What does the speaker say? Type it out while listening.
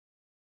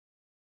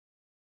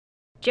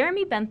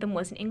Jeremy Bentham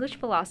was an English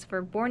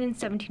philosopher born in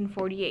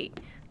 1748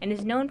 and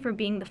is known for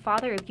being the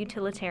father of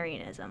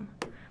utilitarianism.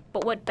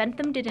 But what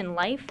Bentham did in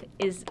life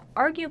is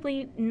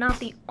arguably not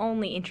the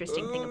only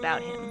interesting thing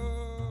about him.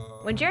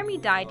 When Jeremy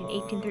died in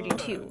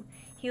 1832,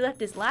 he left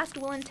his last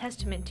will and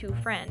testament to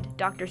a friend,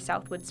 Dr.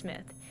 Southwood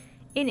Smith.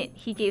 In it,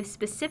 he gave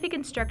specific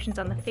instructions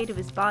on the fate of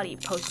his body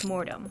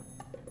post-mortem.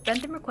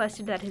 Bentham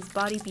requested that his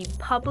body be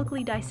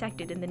publicly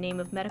dissected in the name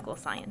of medical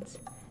science.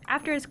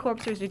 After his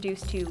corpse was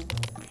reduced to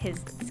his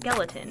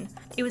skeleton,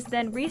 it was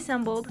then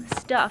reassembled,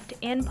 stuffed,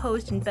 and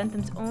posed in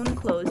Bentham's own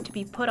clothes to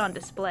be put on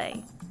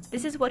display.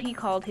 This is what he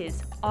called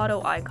his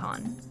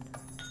auto-icon.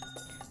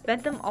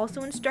 Bentham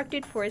also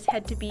instructed for his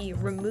head to be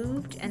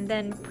removed and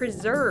then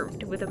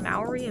preserved with a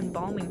Maori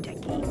embalming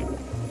technique.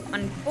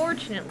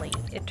 Unfortunately,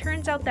 it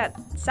turns out that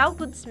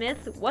Southwood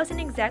Smith wasn't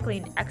exactly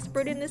an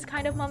expert in this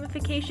kind of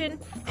mummification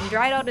and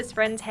dried out his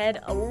friend's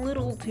head a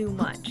little too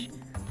much.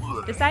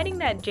 Deciding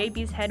that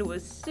JB's head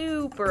was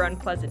super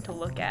unpleasant to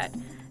look at,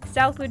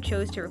 Southwood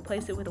chose to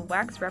replace it with a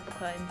wax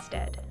replica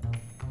instead.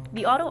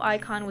 The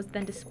auto-icon was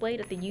then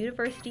displayed at the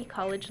University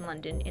College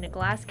London in a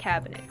glass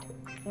cabinet,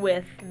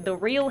 with the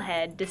real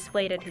head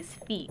displayed at his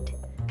feet.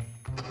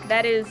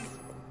 That is,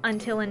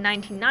 until in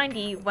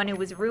 1990, when it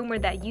was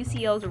rumored that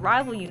UCL's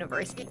rival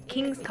university,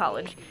 King's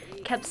College,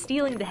 kept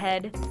stealing the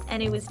head,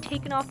 and it was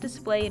taken off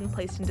display and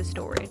placed into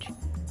storage.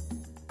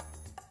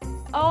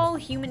 All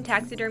human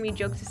taxidermy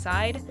jokes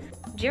aside,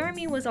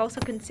 Jeremy was also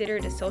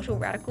considered a social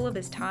radical of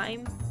his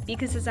time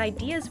because his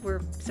ideas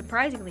were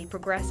surprisingly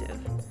progressive.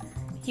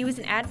 He was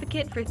an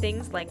advocate for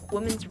things like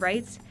women's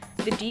rights,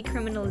 the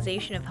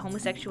decriminalization of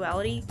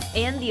homosexuality,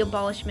 and the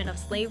abolishment of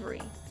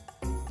slavery.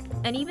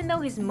 And even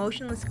though his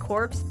motionless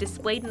corpse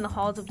displayed in the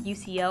halls of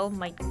UCL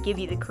might give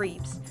you the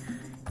creeps,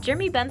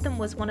 Jeremy Bentham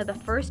was one of the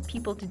first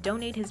people to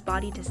donate his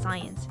body to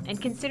science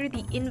and consider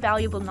the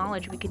invaluable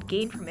knowledge we could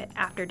gain from it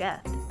after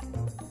death.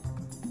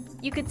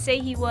 You could say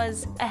he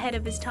was ahead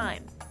of his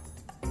time.